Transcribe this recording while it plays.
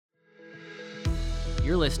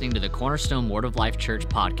You're listening to the Cornerstone Word of Life Church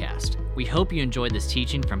podcast. We hope you enjoyed this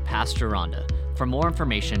teaching from Pastor Rhonda. For more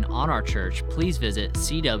information on our church, please visit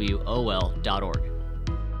cwol.org.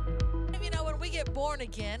 You know, when we get born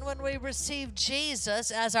again, when we receive Jesus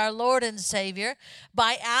as our Lord and Savior,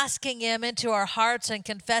 by asking Him into our hearts and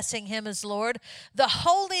confessing Him as Lord, the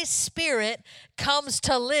Holy Spirit comes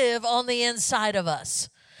to live on the inside of us.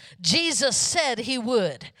 Jesus said He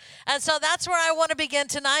would. And so that's where I want to begin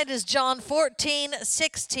tonight is John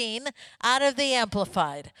 14:16 out of the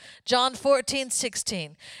Amplified. John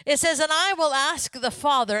 14:16. It says, "And I will ask the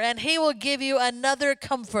Father, and He will give you another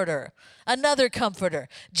comforter." Another comforter.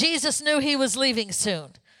 Jesus knew He was leaving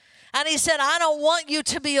soon. And He said, I don't want you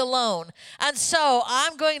to be alone. And so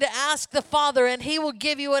I'm going to ask the Father, and He will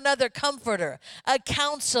give you another comforter, a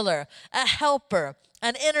counselor, a helper,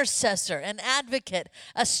 an intercessor, an advocate,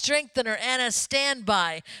 a strengthener, and a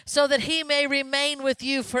standby, so that He may remain with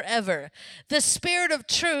you forever. The Spirit of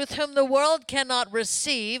truth, whom the world cannot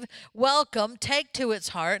receive, welcome, take to its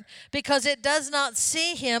heart, because it does not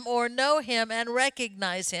see Him or know Him and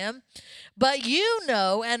recognize Him. But you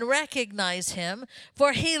know and recognize Him,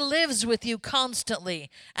 for He lives with you constantly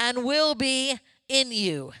and will be in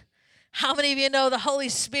you. How many of you know the Holy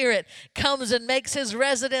Spirit comes and makes His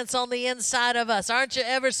residence on the inside of us? Aren't you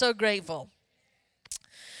ever so grateful?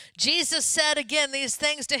 Jesus said again these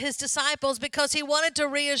things to His disciples because He wanted to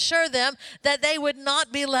reassure them that they would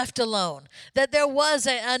not be left alone, that there was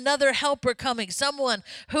another helper coming, someone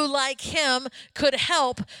who like Him could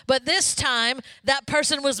help, but this time that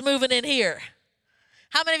person was moving in here.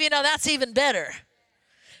 How many of you know that's even better?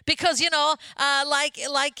 Because, you know, like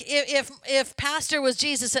if Pastor was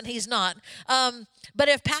Jesus, and He's not, but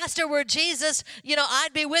if Pastor were Jesus, you know,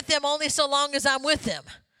 I'd be with Him only so long as I'm with Him.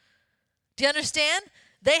 Do you understand?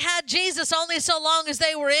 They had Jesus only so long as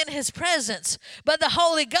they were in His presence, but the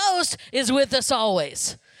Holy Ghost is with us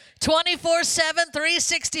always. 24/7,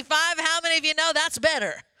 365, how many of you know that's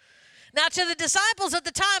better? Now, to the disciples at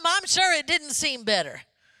the time, I'm sure it didn't seem better,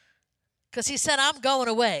 because He said, I'm going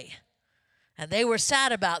away. And they were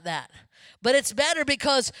sad about that. But it's better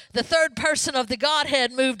because the third person of the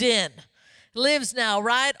Godhead moved in, lives now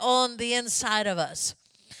right on the inside of us.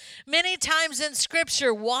 Many times in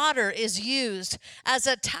Scripture, water is used as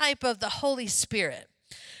a type of the Holy Spirit.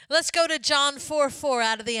 Let's go to John 4:4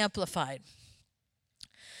 out of the Amplified.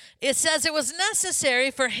 It says it was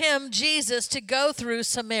necessary for Him, Jesus, to go through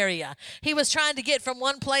Samaria. He was trying to get from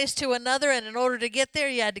one place to another, and in order to get there,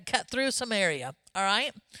 you had to cut through Samaria. All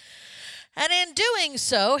right? And in doing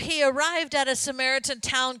so, He arrived at a Samaritan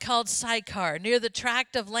town called Sychar, near the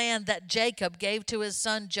tract of land that Jacob gave to his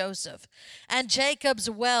son Joseph. And Jacob's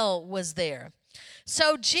well was there.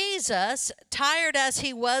 So Jesus, tired as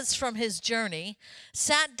He was from His journey,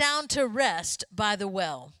 sat down to rest by the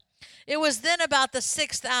well. It was then about the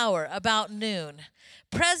 6th hour, about noon.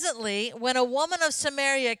 Presently, when a woman of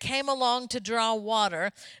Samaria came along to draw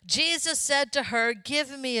water, Jesus said to her,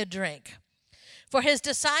 "Give me a drink." For His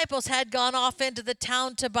disciples had gone off into the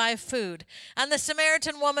town to buy food. And the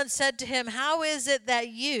Samaritan woman said to Him, "How is it that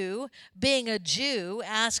you, being a Jew,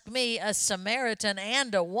 ask me, a Samaritan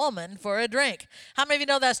and a woman, for a drink?" How many of you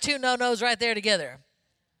know that's two no-nos right there together?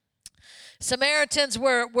 Samaritans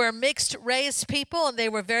were mixed race people, and they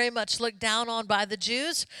were very much looked down on by the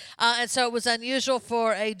Jews. And so it was unusual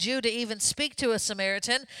for a Jew to even speak to a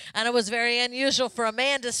Samaritan. And it was very unusual for a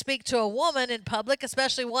man to speak to a woman in public,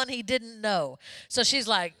 especially one he didn't know. So she's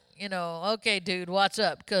like, you know, "Okay, dude, what's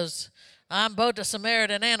up? Because I'm both a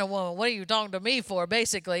Samaritan and a woman. What are you talking to me for?"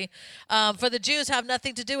 basically. For the Jews have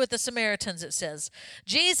nothing to do with the Samaritans, it says.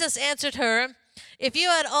 Jesus answered her, "If you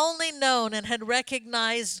had only known and had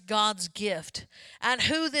recognized God's gift, and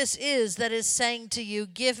who this is that is saying to you,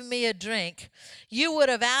 'Give me a drink,' you would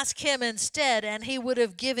have asked Him instead, and He would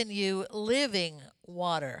have given you living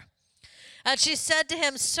water." And she said to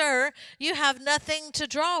Him, "Sir, you have nothing to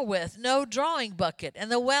draw with, no drawing bucket, and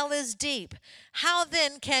the well is deep. How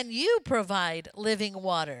then can you provide living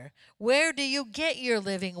water? Where do you get your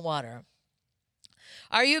living water?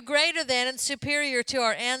 Are you greater than and superior to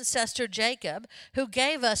our ancestor Jacob, who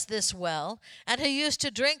gave us this well, and who used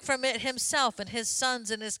to drink from it himself and his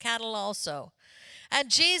sons and his cattle also?"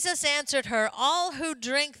 And Jesus answered her, "All who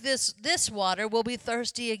drink this water will be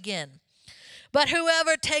thirsty again. But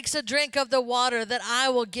whoever takes a drink of the water that I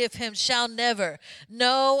will give him shall never,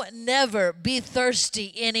 no, never be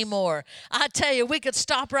thirsty anymore. I tell you, we could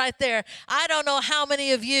stop right there. I don't know how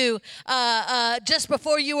many of you, just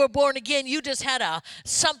before you were born again, you just had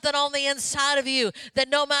something on the inside of you that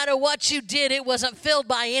no matter what you did, it wasn't filled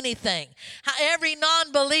by anything. Every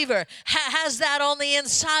non-believer has that on the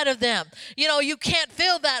inside of them. You know, you can't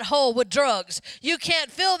fill that hole with drugs. You can't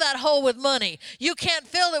fill that hole with money. You can't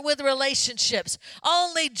fill it with relationships.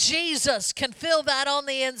 Only Jesus can fill that on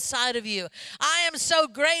the inside of you. I am so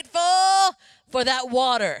grateful for that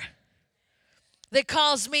water that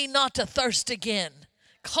caused me not to thirst again.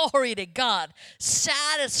 Glory to God.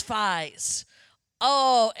 Satisfies,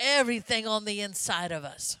 everything on the inside of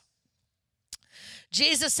us.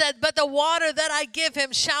 Jesus said, but the water that I give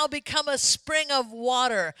him shall become a spring of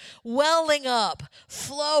water, welling up,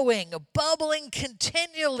 flowing, bubbling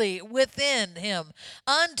continually within him,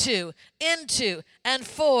 unto, into, and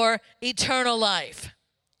for eternal life.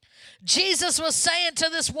 Jesus was saying to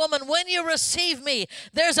this woman, when you receive me,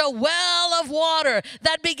 there's a well of water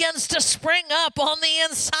that begins to spring up on the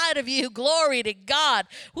inside of you. Glory to God.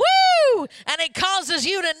 Woo! And it causes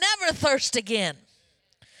you to never thirst again.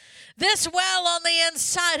 This well on the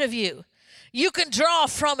inside of you, you can draw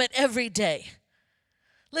from it every day.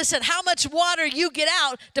 Listen, how much water you get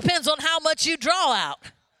out depends on how much you draw out.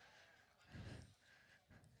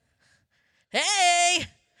 Hey,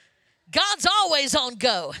 God's always on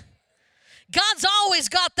go. God's always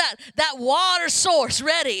got that water source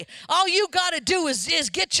ready. All you got to do is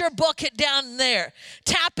get your bucket down there.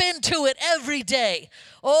 Tap into it every day.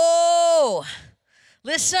 Oh,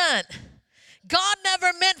 listen. God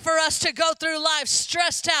never meant for us to go through life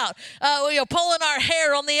stressed out, pulling our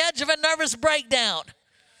hair on the edge of a nervous breakdown.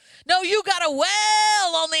 No, you got a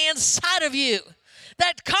well on the inside of you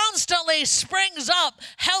that constantly springs up,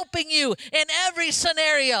 helping you in every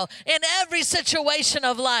scenario, in every situation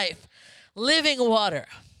of life. Living water.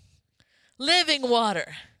 Living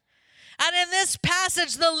water. And in this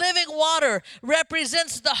passage, the living water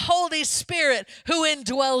represents the Holy Spirit who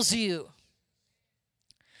indwells you.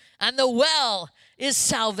 And the well is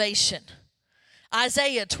salvation.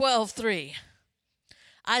 Isaiah 12:3.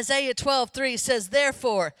 Isaiah 12:3 says,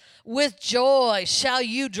 therefore, with joy shall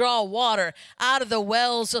you draw water out of the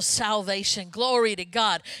wells of salvation. Glory to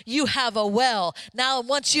God. You have a well. Now,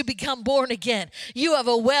 once you become born again, you have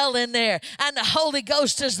a well in there. And the Holy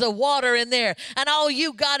Ghost is the water in there. And all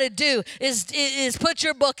you got to do is put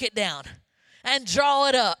your bucket down and draw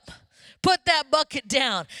it up. Put that bucket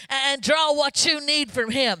down and draw what you need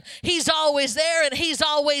from him. He's always there and he's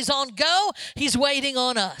always on go. He's waiting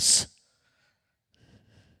on us.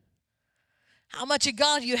 How much of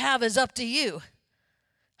God you have is up to you.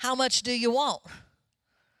 How much do you want?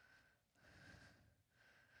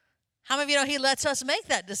 How many of you know he lets us make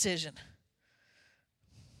that decision?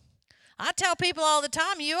 I tell people all the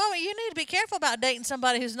time, you need to be careful about dating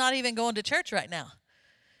somebody who's not even going to church right now.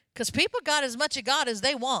 Because people got as much of God as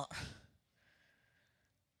they want.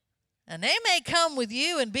 And they may come with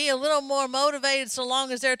you and be a little more motivated so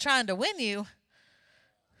long as they're trying to win you.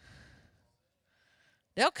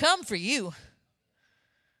 They'll come for you.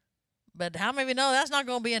 But how many of you know that's not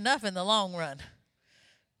going to be enough in the long run?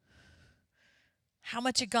 How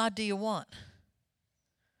much of God do you want?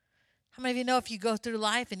 How many of you know if you go through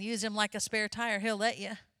life and use him like a spare tire, he'll let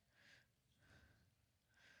you?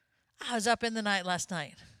 I was up in the night last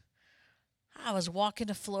night. I was walking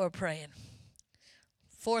the floor praying.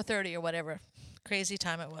 4:30 or whatever, crazy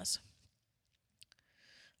time it was.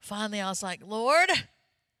 Finally, I was like, Lord,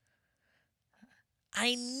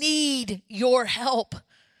 I need your help.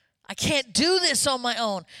 I can't do this on my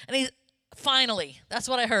own. And finally, that's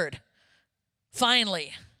what I heard.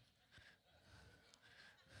 Finally.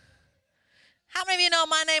 How many of you know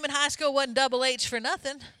my name in high school wasn't Double H for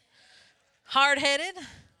nothing? Hard-headed.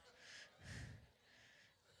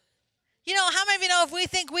 You know, how many of you know if we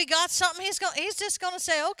think we got something, he's just going to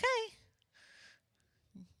say, okay,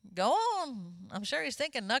 go on. I'm sure he's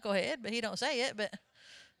thinking knucklehead, but he don't say it. But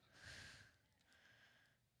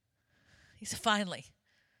he said, finally.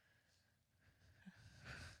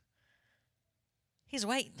 He's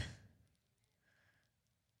waiting.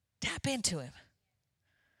 Tap into him.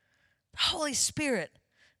 The Holy Spirit,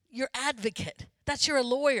 your advocate. That's your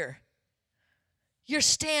lawyer. Your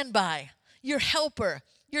standby. Your helper.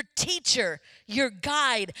 Your teacher, your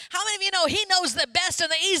guide. How many of you know he knows the best and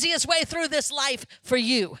the easiest way through this life for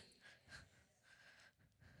you?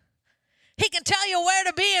 He can tell you where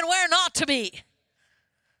to be and where not to be.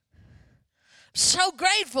 So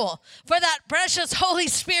grateful for that precious Holy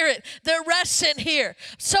Spirit that rests in here.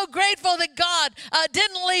 So grateful that God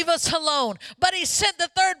didn't leave us alone, but he sent the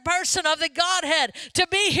third person of the Godhead to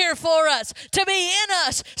be here for us, to be in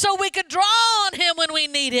us, so we could draw on him when we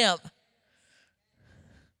need him.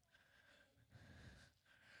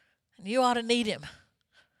 And you ought to need him.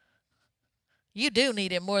 You do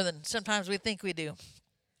need him more than sometimes we think we do.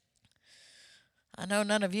 I know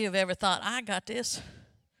none of you have ever thought, I got this.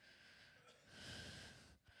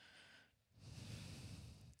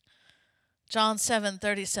 John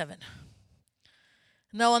 7:37.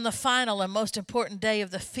 Now on the final and most important day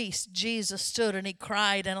of the feast, Jesus stood and he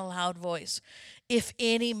cried in a loud voice, "If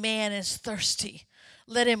any man is thirsty,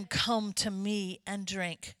 let him come to me and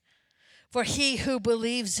drink. For he who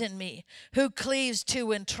believes in me, who cleaves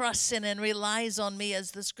to and trusts in and relies on me,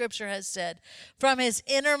 as the scripture has said, from his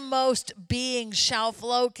innermost being shall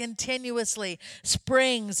flow continuously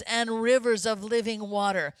springs and rivers of living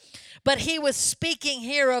water." But he was speaking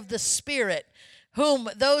here of the Spirit, whom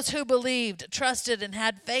those who believed, trusted, and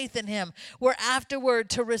had faith in him were afterward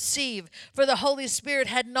to receive. For the Holy Spirit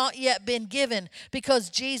had not yet been given, because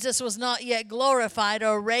Jesus was not yet glorified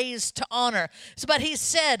or raised to honor. But he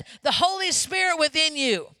said, the Holy Spirit within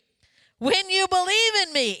you, when you believe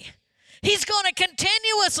in me, he's going to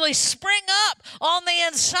continuously spring up on the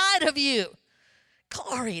inside of you.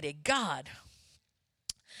 Glory to God.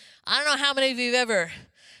 I don't know how many of you have ever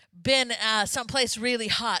been someplace really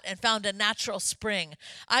hot and found a natural spring.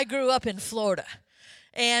 I grew up in Florida,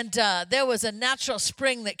 and there was a natural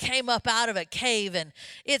spring that came up out of a cave, and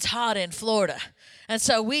it's hot in Florida. And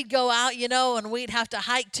so we'd go out, and we'd have to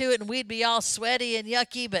hike to it, and we'd be all sweaty and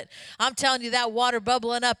yucky, but I'm telling you, that water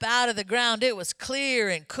bubbling up out of the ground, it was clear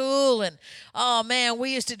and cool, and oh man,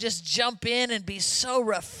 we used to just jump in and be so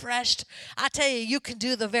refreshed. I tell you, you can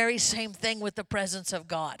do the very same thing with the presence of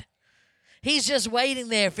God. He's just waiting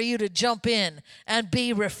there for you to jump in and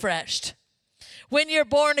be refreshed. When you're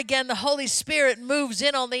born again, the Holy Spirit moves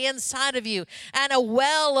in on the inside of you, and a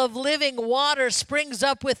well of living water springs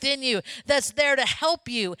up within you that's there to help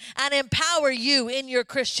you and empower you in your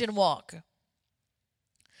Christian walk.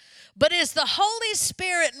 But is the Holy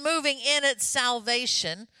Spirit moving in at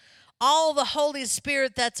salvation all the Holy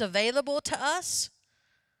Spirit that's available to us?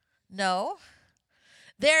 No.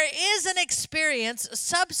 There is an experience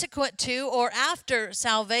subsequent to or after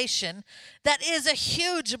salvation that is a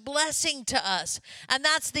huge blessing to us, and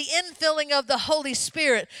that's the infilling of the Holy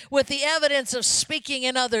Spirit with the evidence of speaking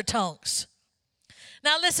in other tongues.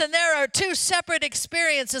 Now listen, there are two separate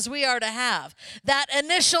experiences we are to have. That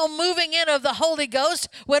initial moving in of the Holy Ghost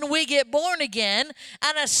when we get born again,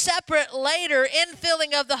 and a separate later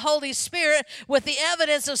infilling of the Holy Spirit with the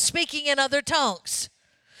evidence of speaking in other tongues.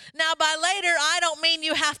 Now, by later, I don't mean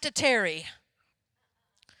you have to tarry.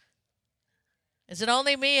 Is it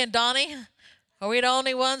only me and Donnie? Are we the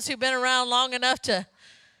only ones who've been around long enough to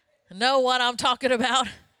know what I'm talking about?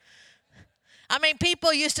 I mean,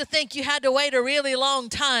 people used to think you had to wait a really long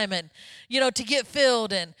time and, to get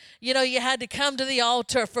filled. And, you had to come to the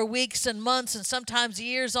altar for weeks and months and sometimes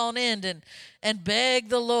years on end and beg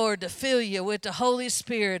the Lord to fill you with the Holy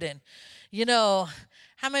Spirit. And,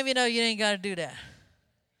 how many of you know you ain't got to do that?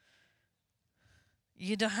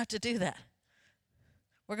 You don't have to do that.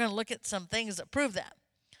 We're going to look at some things that prove that.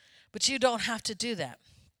 But you don't have to do that.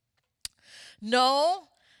 No,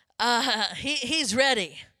 he's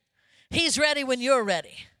ready. He's ready when you're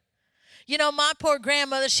ready. My poor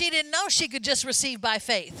grandmother, she didn't know she could just receive by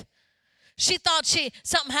faith. She thought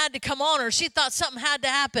something had to come on her. She thought something had to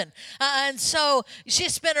happen. And so she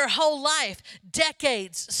spent her whole life,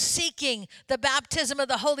 decades, seeking the baptism of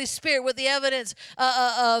the Holy Spirit with the evidence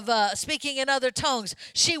of speaking in other tongues.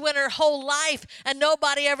 She went her whole life, and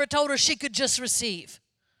nobody ever told her she could just receive.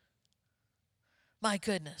 My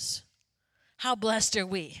goodness. How blessed are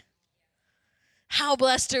we? How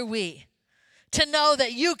blessed are we to know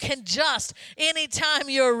that you can just, anytime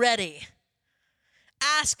you're ready,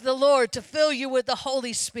 ask the Lord to fill you with the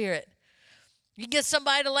Holy Spirit. You can get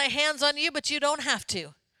somebody to lay hands on you, but you don't have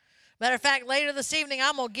to. Matter of fact, later this evening,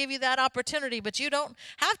 I'm going to give you that opportunity, but you don't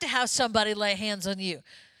have to have somebody lay hands on you.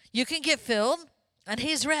 You can get filled, and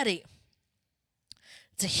he's ready.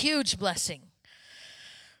 It's a huge blessing.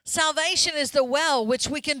 Salvation is the well which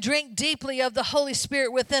we can drink deeply of the Holy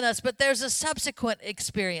Spirit within us, but there's a subsequent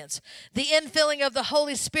experience. The infilling of the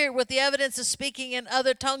Holy Spirit with the evidence of speaking in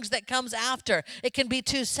other tongues that comes after. It can be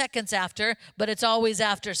 2 seconds after, but it's always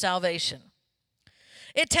after salvation.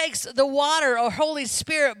 It takes the water or Holy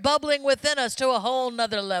Spirit bubbling within us to a whole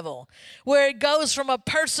nother level, where it goes from a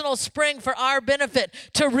personal spring for our benefit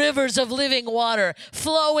to rivers of living water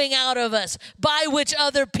flowing out of us, by which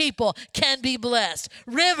other people can be blessed.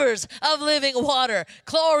 Rivers of living water.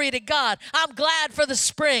 Glory to God. I'm glad for the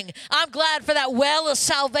spring. I'm glad for that well of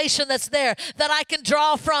salvation that's there that I can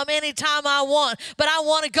draw from anytime I want. But I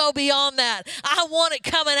want to go beyond that. I want it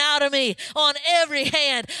coming out of me on every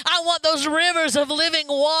hand. I want those rivers of living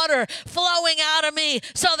water flowing out of me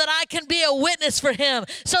so that I can be a witness for him,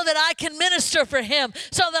 so that I can minister for him,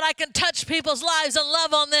 so that I can touch people's lives and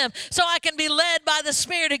love on them, so I can be led by the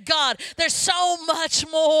Spirit of God. There's so much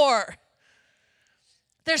more.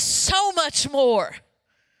 There's so much more.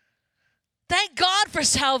 Thank God for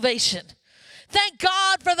salvation. Thank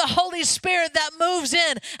God for the Holy Spirit that moves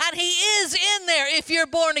in, and he is in there if you're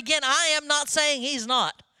born again. I am not saying he's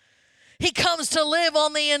not. He comes to live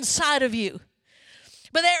on the inside of you.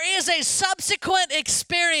 But there is a subsequent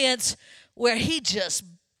experience where he just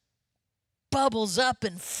bubbles up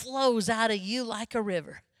and flows out of you like a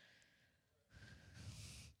river.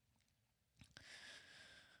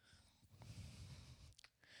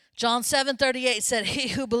 John 7:38 said, he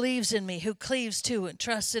who believes in me, who cleaves to and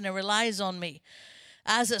trusts in and relies on me,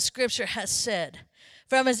 as the scripture has said,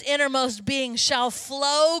 from his innermost being shall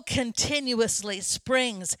flow continuously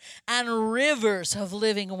springs and rivers of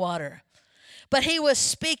living water. But he was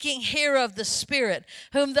speaking here of the Spirit,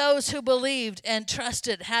 whom those who believed and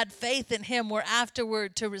trusted had faith in him were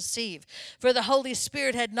afterward to receive. For the Holy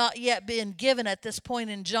Spirit had not yet been given at this point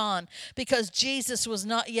in John, because Jesus was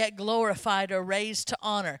not yet glorified or raised to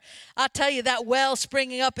honor. I tell you, that well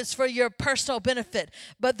springing up is for your personal benefit,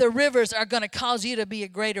 but the rivers are going to cause you to be a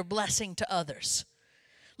greater blessing to others.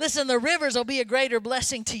 Listen, the rivers will be a greater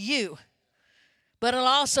blessing to you, but it'll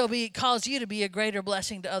also cause you to be a greater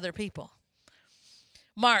blessing to other people.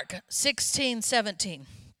 Mark 16:17.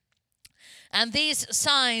 And these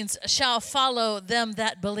signs shall follow them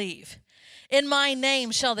that believe. In my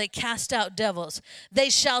name shall they cast out devils. They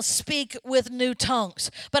shall speak with new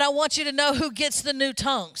tongues. But I want you to know who gets the new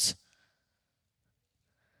tongues.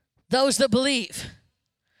 Those that believe.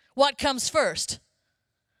 What comes first?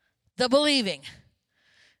 The believing.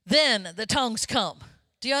 Then the tongues come.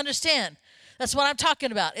 Do you understand? That's what I'm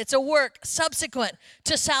talking about. It's a work subsequent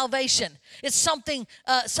to salvation. It's something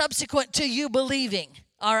subsequent to you believing.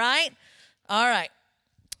 All right? All right.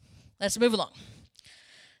 Let's move along.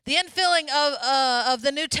 The infilling of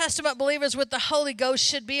the New Testament believers with the Holy Ghost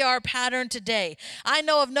should be our pattern today. I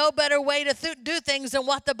know of no better way to do things than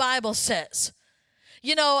what the Bible says.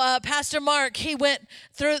 You know, Pastor Mark, he went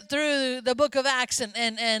through the book of Acts,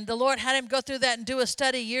 and the Lord had him go through that and do a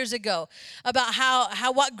study years ago about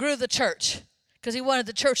how what grew the church, because he wanted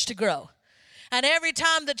the church to grow. And every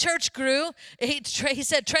time the church grew, he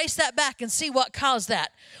said, trace that back and see what caused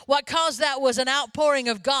that. What caused that was an outpouring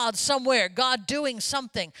of God somewhere, God doing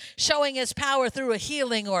something, showing his power through a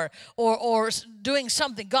healing or doing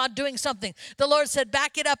something, God doing something. The Lord said,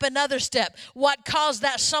 back it up another step. What caused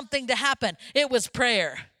that something to happen? It was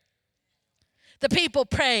prayer. The people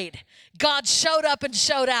prayed. God showed up and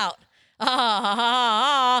showed out.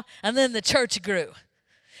 And then the church grew.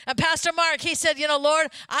 And Pastor Mark, he said, you know, Lord,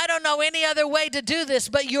 I don't know any other way to do this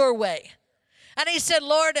but your way. And he said,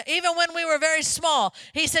 Lord, even when we were very small,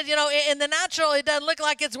 he said, you know, in the natural, it doesn't look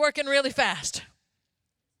like it's working really fast.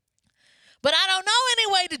 But I don't know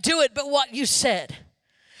any way to do it but what you said.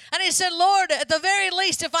 And he said, Lord, at the very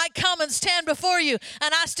least, if I come and stand before you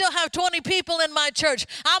and I still have 20 people in my church,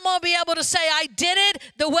 I'm going to be able to say I did it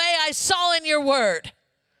the way I saw in your word.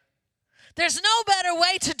 There's no better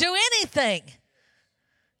way to do anything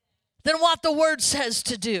than what the word says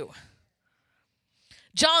to do.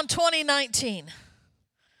 John 20:19.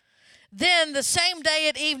 Then the same day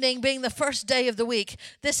at evening, being the first day of the week,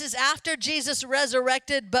 this is after Jesus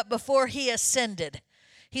resurrected, but before he ascended.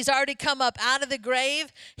 He's already come up out of the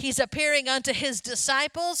grave. He's appearing unto his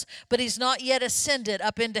disciples, but he's not yet ascended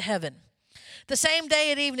up into heaven. The same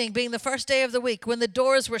day at evening, being the first day of the week, when the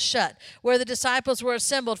doors were shut, where the disciples were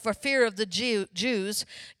assembled for fear of the Jews,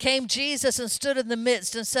 came Jesus and stood in the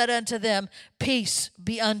midst and said unto them, peace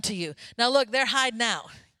be unto you. Now look, they're hiding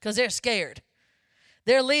out because they're scared.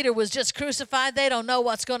 Their leader was just crucified. They don't know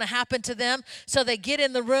what's going to happen to them. So they get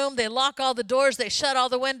in the room, they lock all the doors, they shut all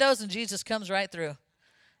the windows, and Jesus comes right through.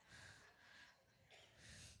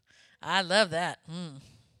 I love that.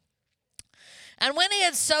 And when he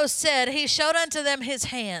had so said, he showed unto them his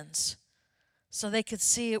hands, so they could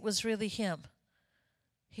see it was really him.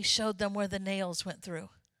 He showed them where the nails went through.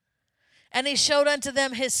 And he showed unto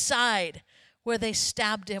them his side, where they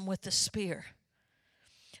stabbed him with the spear.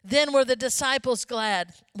 Then were the disciples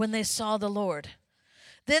glad when they saw the Lord.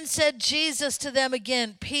 Then said Jesus to them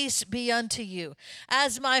again, Peace be unto you.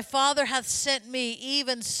 As my Father hath sent me,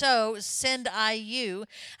 even so send I you.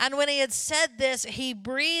 And when he had said this, he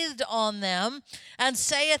breathed on them and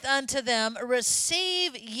saith unto them,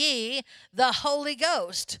 Receive ye the Holy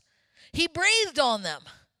Ghost. He breathed on them.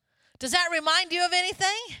 Does that remind you of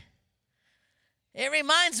anything? It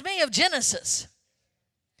reminds me of Genesis.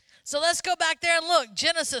 So let's go back there and look.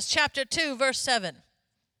 Genesis chapter 2, verse 7.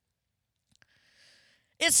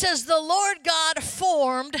 It says, the Lord God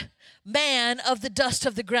formed man of the dust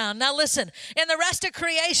of the ground. Now listen, in the rest of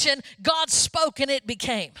creation, God spoke and it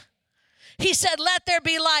became. He said, let there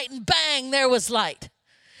be light, and bang, there was light.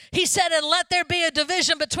 He said, and let there be a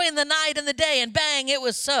division between the night and the day, and bang, it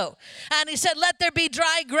was so. And he said, let there be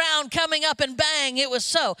dry ground coming up, and bang, it was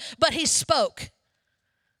so. But he spoke.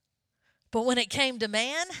 But when it came to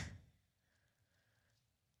man,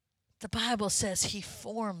 the Bible says he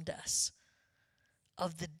formed us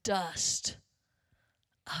of the dust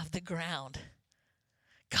of the ground.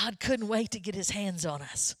 God couldn't wait to get his hands on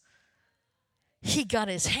us. He got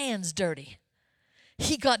his hands dirty.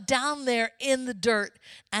 He got down there in the dirt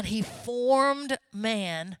and he formed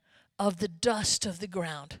man of the dust of the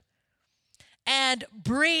ground and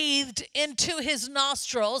breathed into his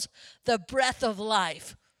nostrils the breath of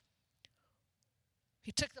life.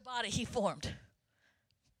 He took the body he formed,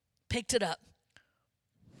 picked it up.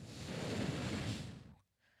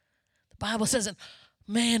 Bible says, and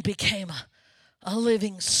man became a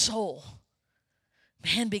living soul.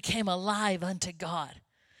 Man became alive unto God.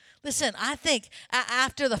 Listen, I think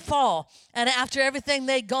after the fall and after everything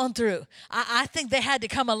they'd gone through, I think they had to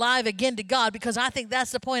come alive again to God, because I think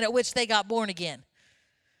that's the point at which they got born again.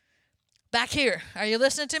 Back here, are you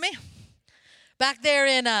listening to me? Back there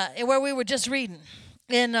in where we were just reading.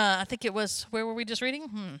 I think it was, where were we just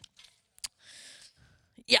reading?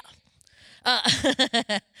 Yeah.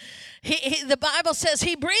 The Bible says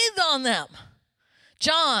he breathed on them.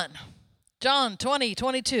 John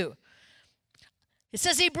 20:22. It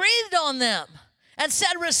says he breathed on them and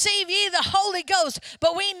said, receive ye the Holy Ghost.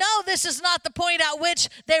 But we know this is not the point at which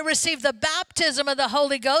they received the baptism of the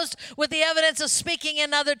Holy Ghost with the evidence of speaking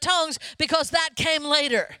in other tongues, because that came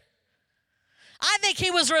later. I think he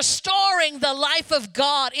was restoring the life of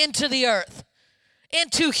God into the earth,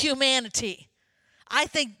 into humanity. I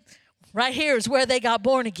think right here is where they got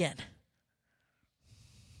born again.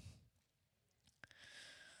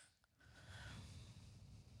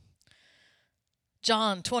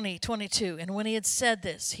 John 20:22. And when he had said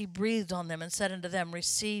this, he breathed on them and said unto them,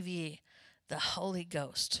 receive ye the Holy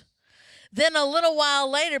Ghost. Then a little while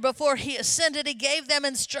later, before he ascended, he gave them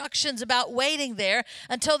instructions about waiting there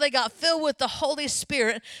until they got filled with the Holy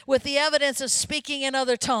Spirit, with the evidence of speaking in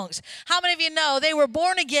other tongues. How many of you know they were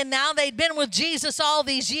born again now? They'd been with Jesus all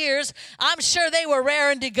these years. I'm sure they were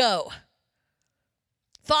raring to go.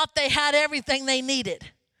 Thought they had everything they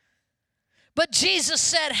needed. But Jesus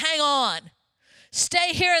said, hang on.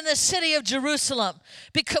 Stay here in the city of Jerusalem.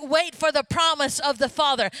 Wait for the promise of the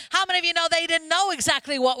Father. How many of you know they didn't know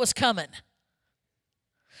exactly what was coming?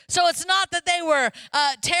 So it's not that they were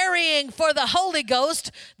tarrying for the Holy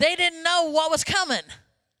Ghost. They didn't know what was coming.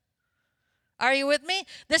 Are you with me?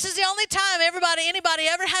 This is the only time anybody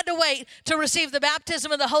ever had to wait to receive the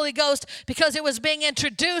baptism of the Holy Ghost, because it was being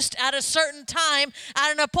introduced at a certain time,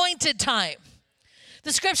 at an appointed time.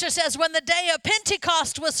 The scripture says when the day of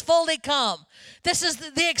Pentecost was fully come. This is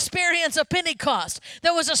the experience of Pentecost.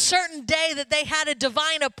 There was a certain day that they had a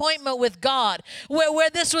divine appointment with God where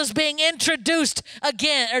this was being introduced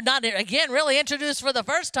again, or not again, really introduced for the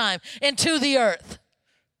first time into the earth.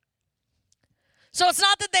 So it's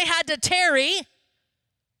not that they had to tarry,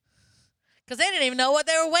 because they didn't even know what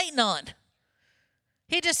they were waiting on.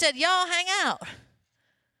 He just said, y'all hang out.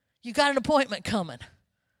 You got an appointment coming.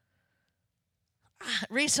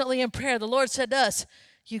 Recently in prayer, the Lord said to us,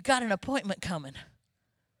 you got an appointment coming.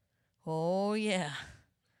 Oh, yeah.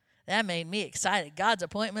 That made me excited. God's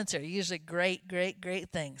appointments are usually great, great,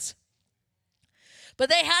 great things. But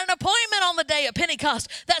they had an appointment on the day of Pentecost,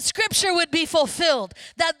 that scripture would be fulfilled,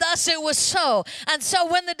 that thus it was so. And so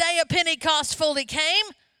when the day of Pentecost fully came,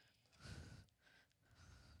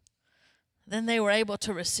 then they were able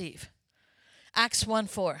to receive. Acts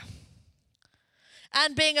 1:4.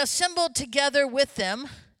 And being assembled together with them,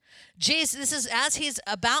 Jesus, this is as he's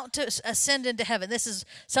about to ascend into heaven. This is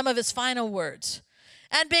some of his final words.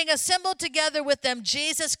 And being assembled together with them,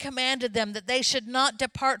 Jesus commanded them that they should not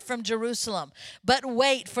depart from Jerusalem, but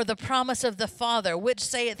wait for the promise of the Father, which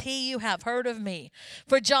saith he, you have heard of me.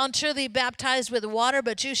 For John truly baptized with water,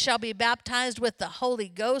 but you shall be baptized with the Holy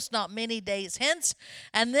Ghost not many days hence.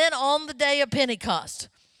 And then on the day of Pentecost.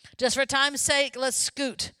 Just for time's sake, let's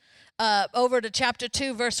scoot over to chapter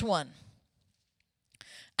 2, verse 1.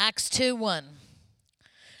 Acts 2:1.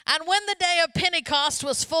 And when the day of Pentecost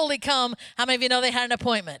was fully come, how many of you know they had an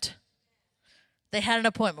appointment? They had an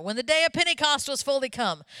appointment. When the day of Pentecost was fully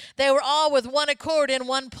come, they were all with one accord in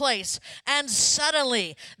one place. And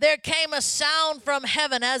suddenly there came a sound from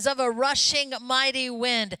heaven as of a rushing mighty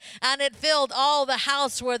wind, and it filled all the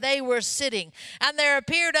house where they were sitting. And there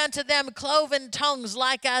appeared unto them cloven tongues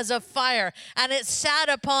like as of fire, and it sat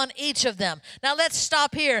upon each of them. Now let's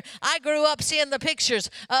stop here. I grew up seeing the pictures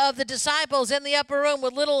of the disciples in the upper room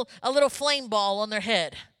with a little flame ball on their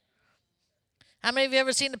head. How many of you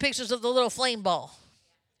ever seen the pictures of the little flame ball?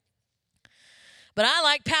 But I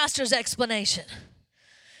like Pastor's explanation.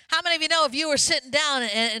 How many of you know if you were sitting down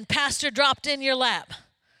and Pastor dropped in your lap?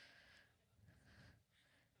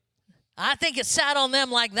 I think it sat on them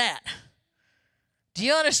like that. Do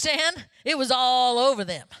you understand? It was all over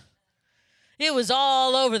them. It was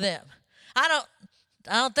all over them. I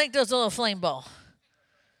don't think there was a little flame ball.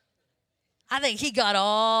 I think he got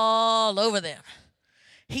all over them.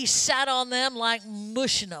 He sat on them like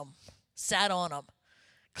mushing them, sat on them.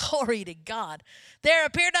 Glory to God. There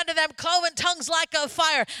appeared unto them cloven tongues like of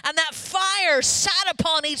fire, and that fire sat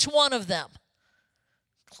upon each one of them.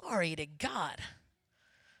 Glory to God.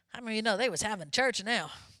 How many of you know they was having church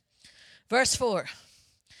now? Verse 4.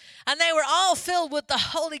 And they were all filled with the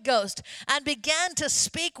Holy Ghost and began to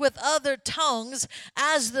speak with other tongues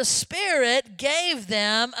as the Spirit gave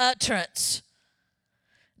them utterance.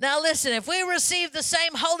 Now listen, if we receive the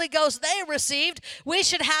same Holy Ghost they received, we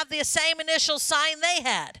should have the same initial sign they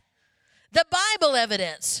had. The Bible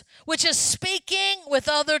evidence, which is speaking with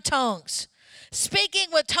other tongues. Speaking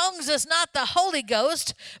with tongues is not the Holy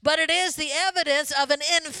Ghost, but it is the evidence of an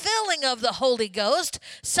infilling of the Holy Ghost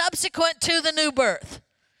subsequent to the new birth.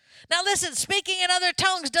 Now listen, speaking in other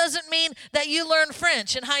tongues doesn't mean that you learn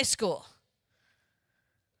French in high school.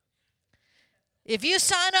 If you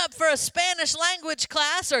sign up for a Spanish language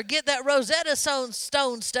class or get that Rosetta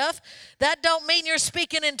Stone stuff, that don't mean you're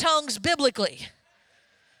speaking in tongues biblically.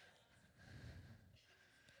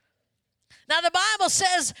 Now the Bible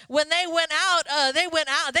says when they went out,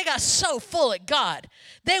 they got so full of God.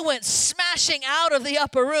 They went smashing out of the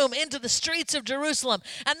upper room into the streets of Jerusalem,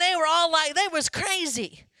 and they were all like, they was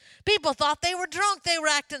crazy. People thought they were drunk. They were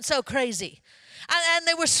acting so crazy. And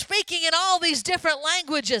they were speaking in all these different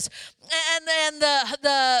languages. And then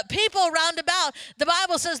the people round about, the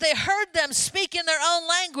Bible says they heard them speak in their own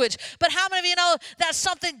language. But how many of you know that's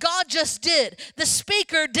something God just did? The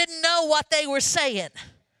speaker didn't know what they were saying.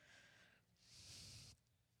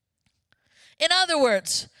 In other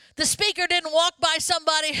words, the speaker didn't walk by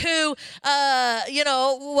somebody who,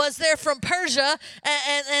 was there from Persia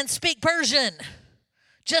and speak Persian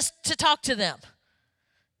just to talk to them.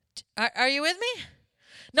 Are you with me?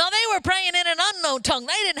 No, they were praying in an unknown tongue.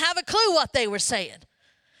 They didn't have a clue what they were saying.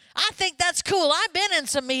 I think that's cool. I've been in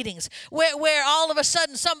some meetings where all of a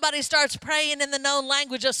sudden somebody starts praying in the known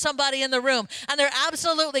language of somebody in the room, and they're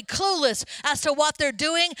absolutely clueless as to what they're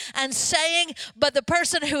doing and saying, but the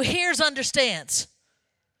person who hears understands.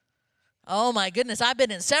 Oh my goodness, I've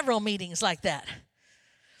been in several meetings like that.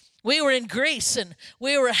 We were in Greece, and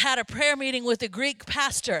had a prayer meeting with a Greek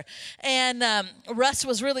pastor, and Russ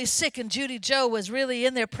was really sick, and Judy Joe was really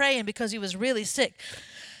in there praying because he was really sick.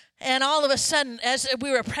 And all of a sudden, as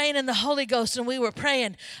we were praying in the Holy Ghost and we were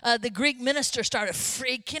praying, the Greek minister started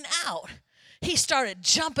freaking out. He started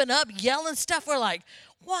jumping up, yelling stuff. We're like,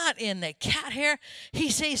 what in the cat hair?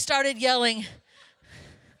 He started yelling.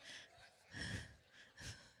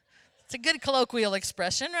 It's a good colloquial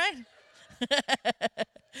expression, right?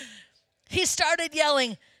 He started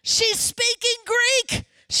yelling, she's speaking Greek!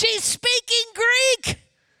 She's speaking Greek!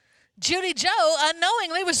 Judy Joe,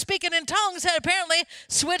 unknowingly, was speaking in tongues, had apparently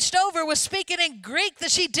switched over, was speaking in Greek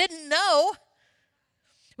that she didn't know.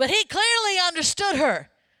 But he clearly understood her.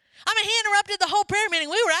 I mean, he interrupted the whole prayer meeting.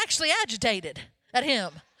 We were actually agitated at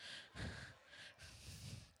him.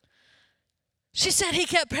 She said he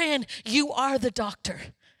kept praying, you are the doctor.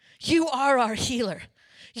 You are our healer.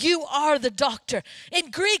 You are the doctor. In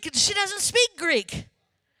Greek, she doesn't speak Greek.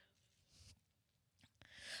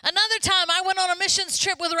 Another time, I went on a missions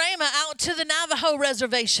trip with Rhema out to the Navajo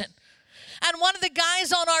reservation. And one of the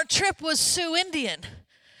guys on our trip was Sioux Indian.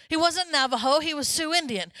 He wasn't Navajo. He was Sioux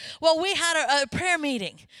Indian. Well, we had a prayer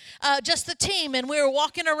meeting, just the team, and we were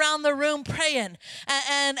walking around the room praying.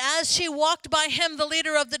 And as she walked by him, the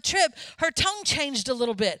leader of the trip, her tongue changed a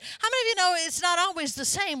little bit. How many of you know it's not always the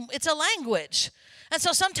same? It's a language. And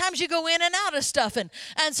so sometimes you go in and out of stuff. And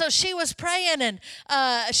so she was praying, and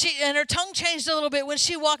her tongue changed a little bit when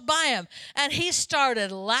she walked by him. And he started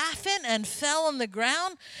laughing and fell on the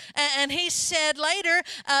ground. And he said later,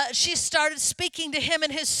 she started speaking to him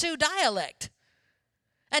in his Sioux dialect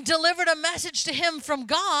and delivered a message to him from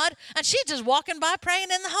God. And she's just walking by praying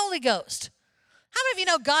in the Holy Ghost. How many of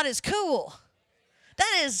you know God is cool?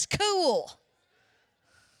 That is cool.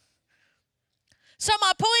 So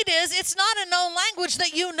my point is, it's not a known language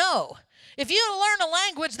that you know. If you learn a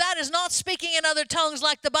language, that is not speaking in other tongues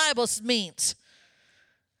like the Bible means.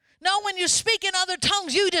 No, when you speak in other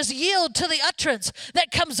tongues, you just yield to the utterance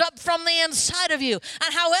that comes up from the inside of you.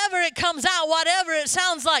 And however it comes out, whatever it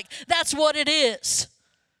sounds like, that's what it is.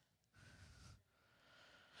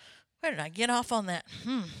 Where did I get off on that?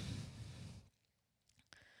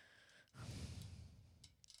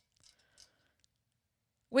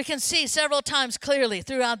 We can see several times clearly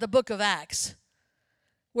throughout the book of Acts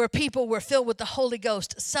where people were filled with the Holy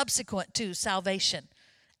Ghost subsequent to salvation,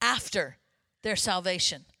 after their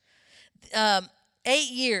salvation. 8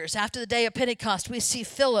 years after the day of Pentecost, we see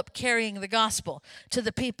Philip carrying the gospel to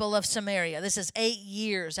the people of Samaria. This is 8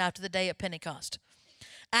 years after the day of Pentecost.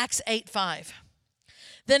 Acts 8:5.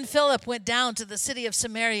 Then Philip went down to the city of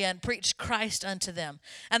Samaria and preached Christ unto them.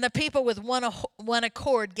 And the people with one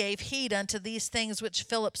accord gave heed unto these things which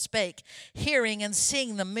Philip spake, hearing and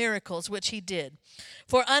seeing the miracles which he did.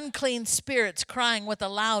 For unclean spirits, crying with a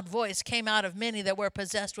loud voice, came out of many that were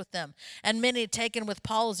possessed with them, and many taken with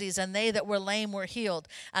palsies, and they that were lame were healed.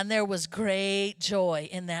 And there was great joy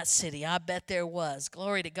in that city. I bet there was.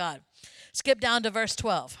 Glory to God. Skip down to verse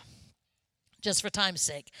 12. Just for time's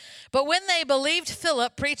sake. But when they believed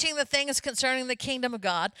Philip preaching the things concerning the kingdom of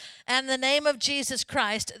God and the name of Jesus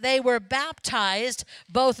Christ, they were baptized,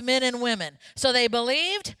 both men and women. So they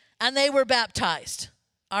believed and they were baptized.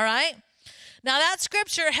 All right? Now that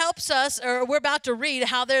scripture helps us, or we're about to read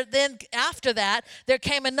how then after that, there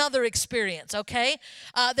came another experience, okay?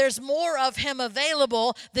 There's more of him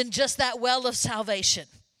available than just that well of salvation.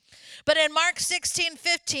 But in Mark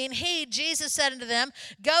 16:15, Jesus said unto them,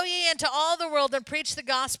 Go ye into all the world and preach the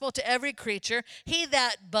gospel to every creature. He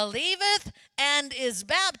that believeth and is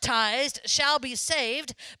baptized shall be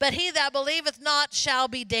saved, but he that believeth not shall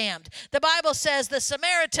be damned. The Bible says the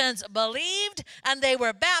Samaritans believed and they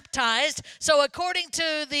were baptized. So according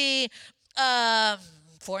to the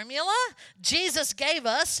formula Jesus gave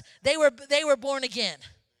us, they were born again.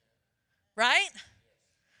 Right?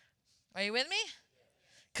 Are you with me?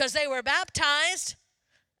 Because they were baptized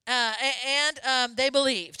and they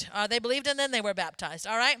believed. They believed and then they were baptized.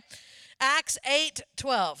 All right? Acts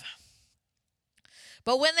 8:12.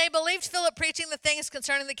 But when they believed Philip preaching the things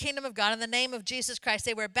concerning the kingdom of God in the name of Jesus Christ,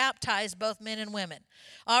 they were baptized, both men and women.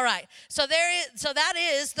 All right. So that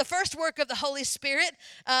is the first work of the Holy Spirit.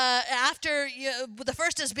 The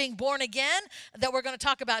first is being born again that we're going to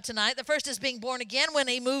talk about tonight. The first is being born again when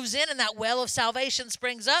he moves in and that well of salvation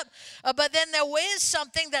springs up. But then there is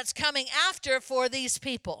something that's coming after for these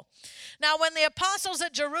people. Now, when the apostles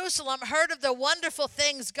at Jerusalem heard of the wonderful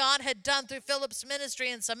things God had done through Philip's ministry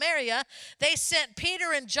in Samaria, they sent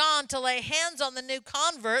Peter and John to lay hands on the new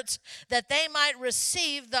converts that they might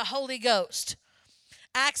receive the Holy Ghost.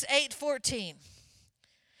 Acts 8:14.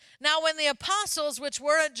 Now when the apostles which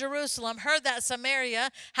were at Jerusalem heard that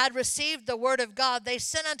Samaria had received the word of God, they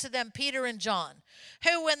sent unto them Peter and John,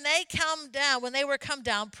 who when they were come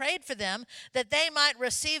down, prayed for them that they might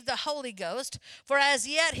receive the Holy Ghost. For as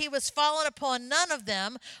yet he was fallen upon none of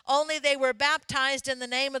them, only they were baptized in the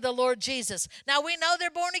name of the Lord Jesus. Now we know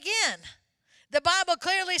they're born again. The Bible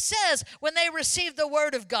clearly says when they received the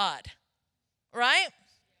word of God, right?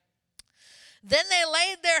 Then they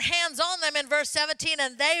laid their hands on them in verse 17,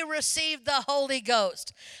 and they received the Holy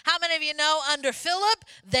Ghost. How many of you know under Philip,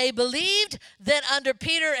 they believed, then under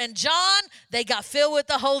Peter and John, they got filled with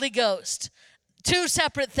the Holy Ghost? Two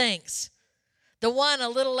separate things. The one a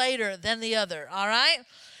little later than the other, all right?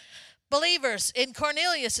 Believers in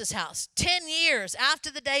Cornelius' house, 10 years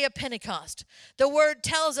after the day of Pentecost, the word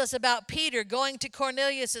tells us about Peter going to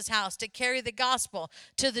Cornelius' house to carry the gospel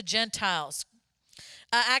to the Gentiles.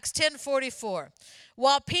 Acts 10:44.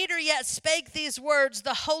 While Peter yet spake these words,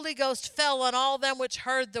 the Holy Ghost fell on all them which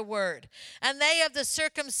heard the word. And they of the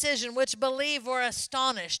circumcision which believed were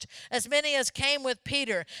astonished, as many as came with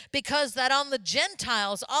Peter, because that on the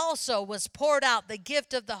Gentiles also was poured out the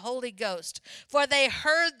gift of the Holy Ghost. For they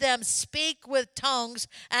heard them speak with tongues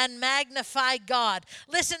and magnify God.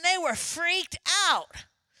 Listen, they were freaked out.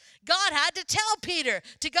 God had to tell Peter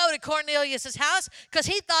to go to Cornelius' house because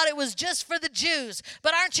he thought it was just for the Jews.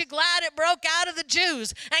 But aren't you glad it broke out of the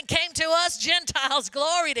Jews and came to us Gentiles?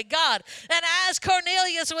 Glory to God. And as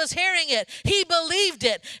Cornelius was hearing it, he believed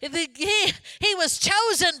it. He was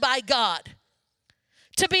chosen by God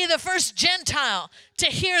to be the first Gentile to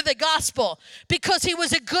hear the gospel because he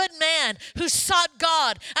was a good man who sought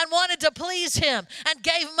God and wanted to please him and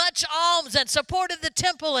gave much alms and supported the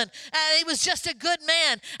temple, and he was just a good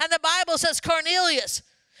man. And the Bible says, Cornelius,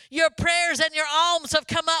 your prayers and your alms have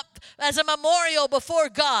come up as a memorial before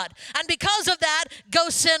God. And because of that, go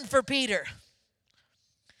send for Peter.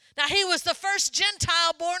 Now, he was the first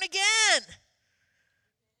Gentile born again,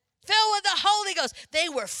 filled with the Holy Ghost. They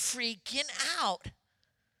were freaking out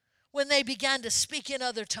when they began to speak in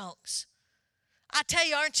other tongues. I tell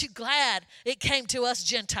you, aren't you glad it came to us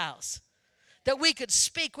Gentiles, that we could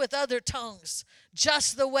speak with other tongues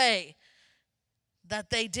just the way that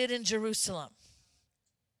they did in Jerusalem?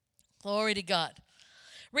 Glory to God.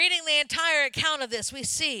 Reading the entire account of this, we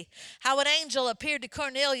see how an angel appeared to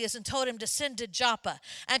Cornelius and told him to send to Joppa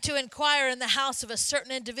and to inquire in the house of a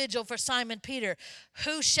certain individual for Simon Peter,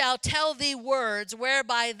 who shall tell thee words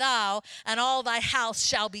whereby thou and all thy house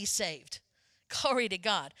shall be saved. Glory to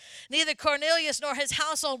God. Neither Cornelius nor his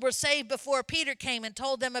household were saved before Peter came and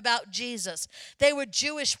told them about Jesus. They were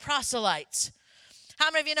Jewish proselytes. How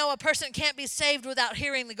many of you know a person can't be saved without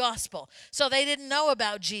hearing the gospel? So they didn't know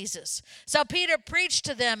about Jesus. So Peter preached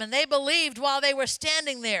to them, and they believed while they were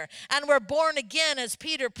standing there and were born again as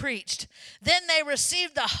Peter preached. Then they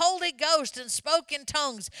received the Holy Ghost and spoke in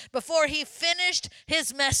tongues before he finished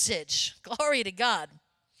his message. Glory to God.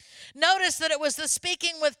 Notice that it was the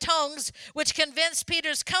speaking with tongues which convinced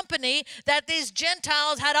Peter's company that these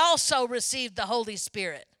Gentiles had also received the Holy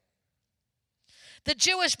Spirit. The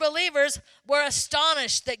Jewish believers were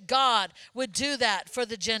astonished that God would do that for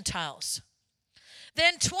the Gentiles.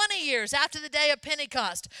 Then 20 years after the day of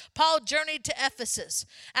Pentecost, Paul journeyed to Ephesus,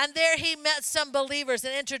 and there he met some believers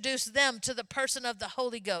and introduced them to the person of the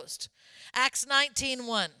Holy Ghost. Acts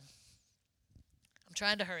 19:1. I'm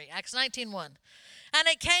trying to hurry. Acts 19:1. And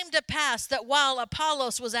it came to pass that while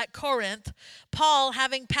Apollos was at Corinth, Paul,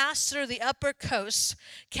 having passed through the upper coasts,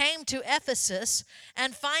 came to Ephesus,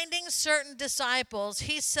 and finding certain disciples,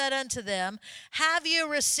 he said unto them, have you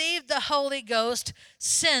received the Holy Ghost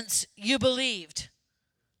since you believed?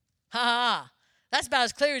 That's about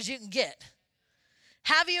as clear as you can get.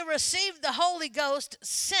 Have you received the Holy Ghost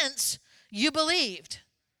since you believed?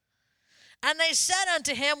 And they said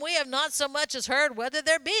unto him, we have not so much as heard whether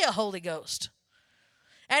there be a Holy Ghost.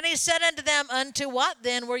 And he said unto them, unto what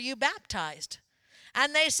then were you baptized?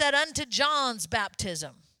 And they said, unto John's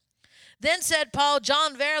baptism. Then said Paul,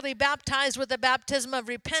 John verily baptized with the baptism of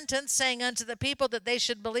repentance, saying unto the people that they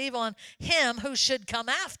should believe on him who should come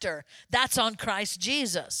after. That's on Christ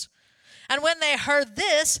Jesus. And when they heard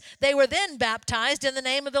this, they were then baptized in the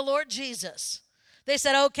name of the Lord Jesus. They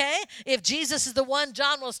said, okay, if Jesus is the one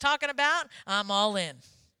John was talking about, I'm all in.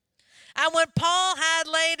 And when Paul had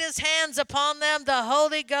laid his hands upon them, the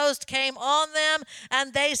Holy Ghost came on them,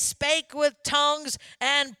 and they spake with tongues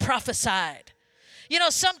and prophesied. You know,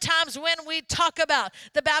 sometimes when we talk about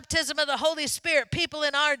the baptism of the Holy Spirit, people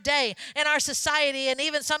in our day, in our society, and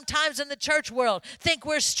even sometimes in the church world think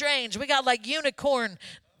we're strange. We got like unicorn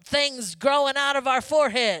things growing out of our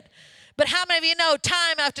forehead. But how many of you know,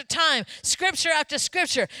 time after time, scripture after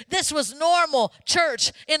scripture, this was normal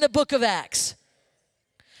church in the book of Acts.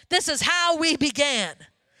 This is how we began.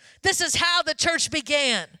 This is how the church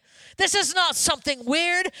began. This is not something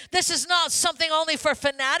weird. This is not something only for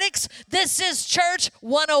fanatics. This is church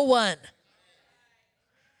 101.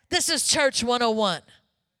 This is church 101.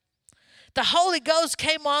 The Holy Ghost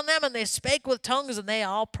came on them, and they spake with tongues, and they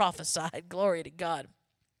all prophesied. Glory to God.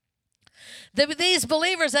 These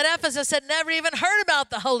believers at Ephesus had never even heard about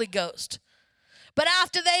the Holy Ghost. But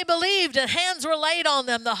after they believed and hands were laid on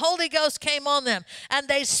them, the Holy Ghost came on them, and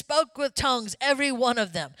they spoke with tongues, every one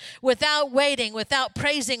of them, without waiting, without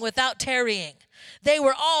praising, without tarrying. They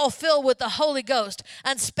were all filled with the Holy Ghost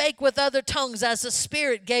and spake with other tongues as the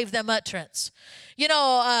Spirit gave them utterance. You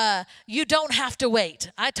know, you don't have to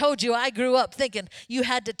wait. I told you I grew up thinking you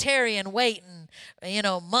had to tarry and wait and,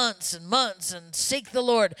 months and months and seek the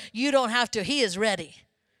Lord. You don't have to. He is ready.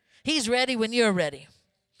 He's ready when you're ready.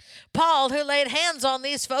 Paul, who laid hands on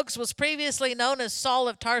these folks, was previously known as Saul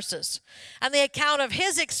of Tarsus. And the account of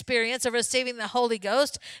his experience of receiving the Holy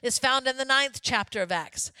Ghost is found in the 9th chapter of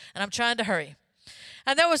Acts. And I'm trying to hurry.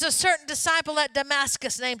 And there was a certain disciple at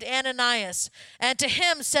Damascus named Ananias. And to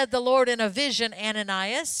him said the Lord in a vision,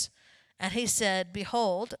 Ananias. And he said,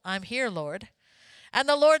 Behold, I'm here, Lord. And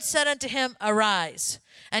the Lord said unto him, Arise,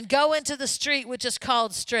 and go into the street which is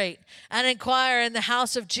called Straight, and inquire in the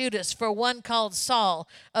house of Judas for one called Saul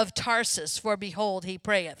of Tarsus, for behold, he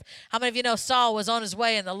prayeth. How many of you know Saul was on his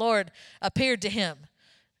way, and the Lord appeared to him,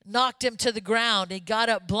 knocked him to the ground, he got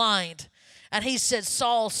up blind. And he said,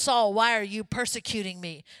 Saul, Saul, why are you persecuting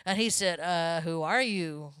me? And he said, who are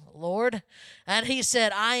you, Lord? And he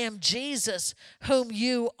said, I am Jesus, whom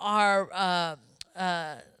you are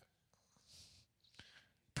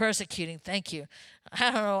persecuting. Thank you. I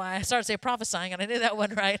don't know why I started to say prophesying, and I knew that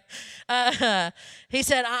one right. He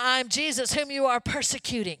said, I'm Jesus, whom you are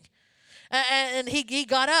persecuting. And he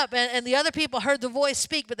got up, and the other people heard the voice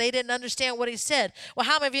speak, but they didn't understand what he said. Well,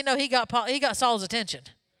 how many of you know he got Saul's attention?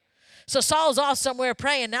 So Saul's off somewhere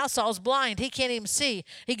praying. Now Saul's blind. He can't even see.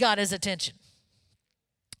 He got his attention.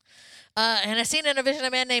 And I seen in a vision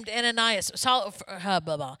a man named Ananias, Saul,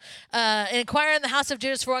 inquire in the house of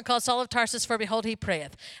Judas for one called Saul of Tarsus, for behold, he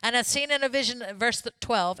prayeth. And I've seen in a vision, verse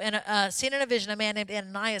 12, and seen in a vision a man named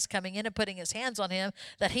Ananias coming in and putting his hands on him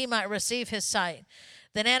that he might receive his sight.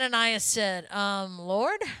 Then Ananias said,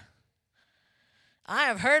 Lord, I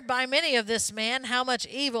have heard by many of this man how much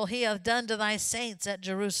evil he hath done to thy saints at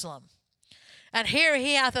Jerusalem. And here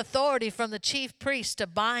he hath authority from the chief priest to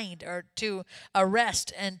bind or to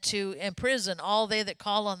arrest and to imprison all they that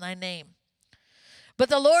call on thy name. But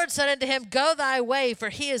the Lord said unto him, Go thy way, for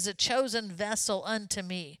he is a chosen vessel unto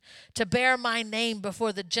me, to bear my name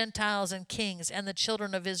before the Gentiles and kings and the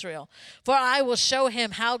children of Israel. For I will show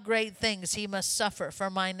him how great things he must suffer for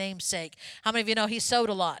my name's sake. How many of you know he sowed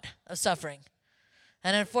a lot of suffering?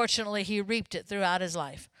 And unfortunately, he reaped it throughout his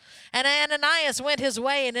life. And Ananias went his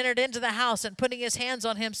way and entered into the house, and putting his hands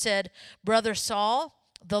on him said, Brother Saul,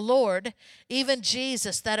 the Lord, even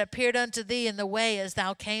Jesus that appeared unto thee in the way as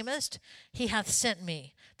thou camest, he hath sent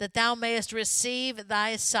me, that thou mayest receive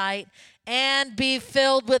thy sight and be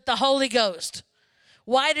filled with the Holy Ghost.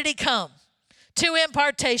 Why did he come? 2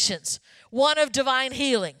 impartations, one of divine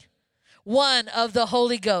healing, one of the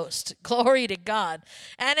Holy Ghost. Glory to God.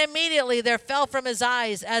 And immediately there fell from his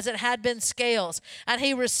eyes as it had been scales, and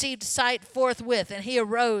he received sight forthwith, and he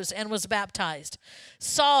arose and was baptized.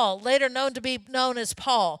 Saul, later known to be known as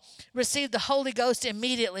Paul, received the Holy Ghost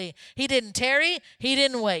immediately. He didn't tarry, he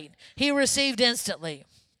didn't wait. He received instantly.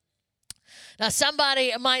 Now,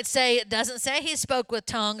 somebody might say, it doesn't say he spoke with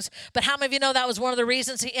tongues, but how many of you know that was one of the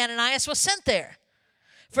reasons Ananias was sent there?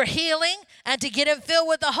 For healing and to get him filled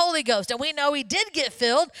with the Holy Ghost. And we know he did get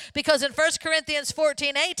filled because in 1 Corinthians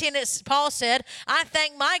 14:18, Paul said, I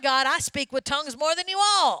thank my God I speak with tongues more than you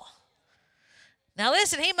all. Now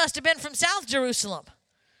listen, he must have been from South Jerusalem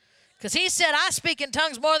because he said, I speak in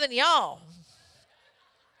tongues more than y'all.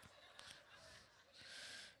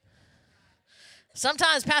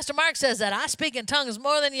 Sometimes Pastor Mark says that, I speak in tongues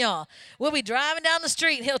more than y'all. We'll be driving down the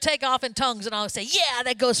street and he'll take off in tongues and I'll say, yeah,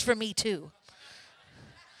 that goes for me too.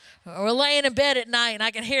 Or we're laying in bed at night, and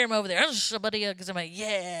I can hear him over there. Somebody, because I'm like,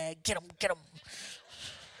 yeah, get him.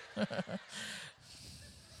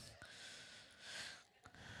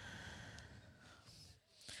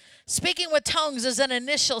 Speaking with tongues is an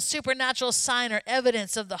initial supernatural sign or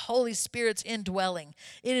evidence of the Holy Spirit's indwelling.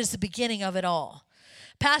 It is the beginning of it all.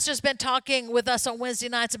 Pastor's been talking with us on Wednesday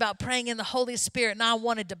nights about praying in the Holy Spirit, and I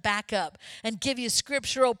wanted to back up and give you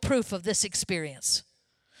scriptural proof of this experience.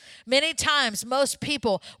 Many times, most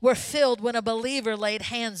people were filled when a believer laid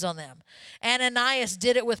hands on them. Ananias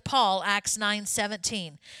did it with Paul, Acts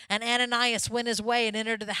 9:17. And Ananias went his way and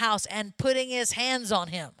entered the house, and putting his hands on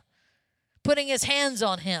him,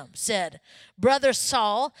 said, Brother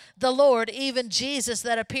Saul, the Lord, even Jesus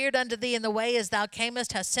that appeared unto thee in the way as thou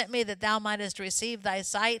camest, hath sent me that thou mightest receive thy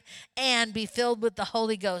sight and be filled with the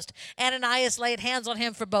Holy Ghost. Ananias laid hands on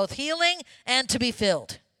him for both healing and to be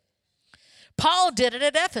filled. Paul did it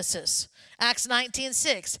at Ephesus, Acts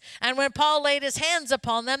 19:6. And when Paul laid his hands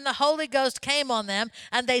upon them, the Holy Ghost came on them,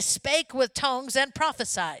 and they spake with tongues and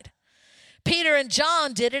prophesied. Peter and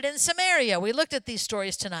John did it in Samaria. We looked at these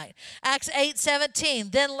stories tonight. Acts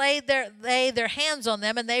 8:17, then laid their hands on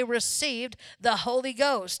them and they received the Holy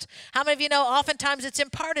Ghost. How many of you know oftentimes it's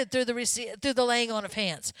imparted through the laying on of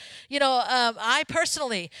hands? I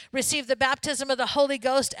personally received the baptism of the Holy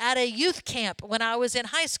Ghost at a youth camp when I was in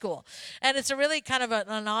high school. And it's a really kind of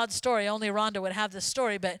an odd story. Only Rhonda would have this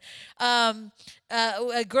story. But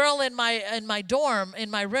a girl in my dorm, in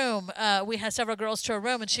my room, we had several girls to a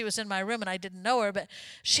room, and she was in my room, and I didn't know her, but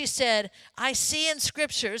she said, I see in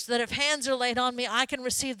scriptures that if hands are laid on me, I can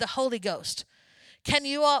receive the Holy Ghost. Can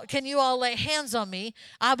you all lay hands on me?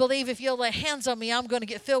 I believe if you'll lay hands on me, I'm going to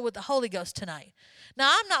get filled with the Holy Ghost tonight.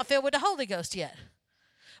 Now, I'm not filled with the Holy Ghost yet.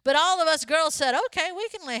 But all of us girls said, okay, we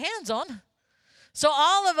can lay hands on. So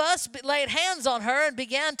all of us laid hands on her and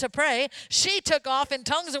began to pray. She took off in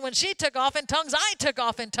tongues, and when she took off in tongues, I took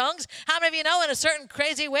off in tongues. How many of you know in a certain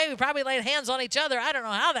crazy way we probably laid hands on each other? I don't know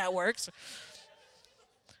how that works.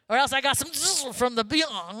 Or else I got some from the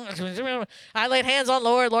beyond. I laid hands on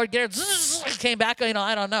Lord, get it, came back, I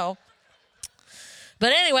don't know.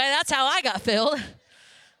 But anyway, that's how I got filled.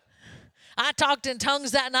 I talked in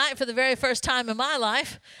tongues that night for the very first time in my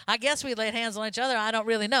life. I guess we laid hands on each other. I don't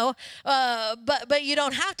really know. But you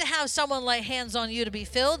don't have to have someone lay hands on you to be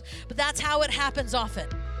filled, but that's how it happens often.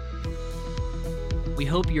 We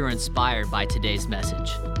hope you're inspired by today's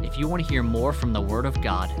message. If you want to hear more from the Word of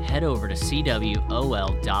God, head over to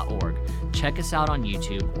cwol.org. Check us out on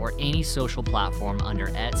YouTube or any social platform under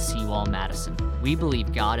 @CWallMadison. We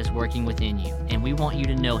believe God is working within you, and we want you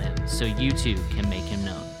to know Him so you too can make Him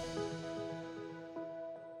known.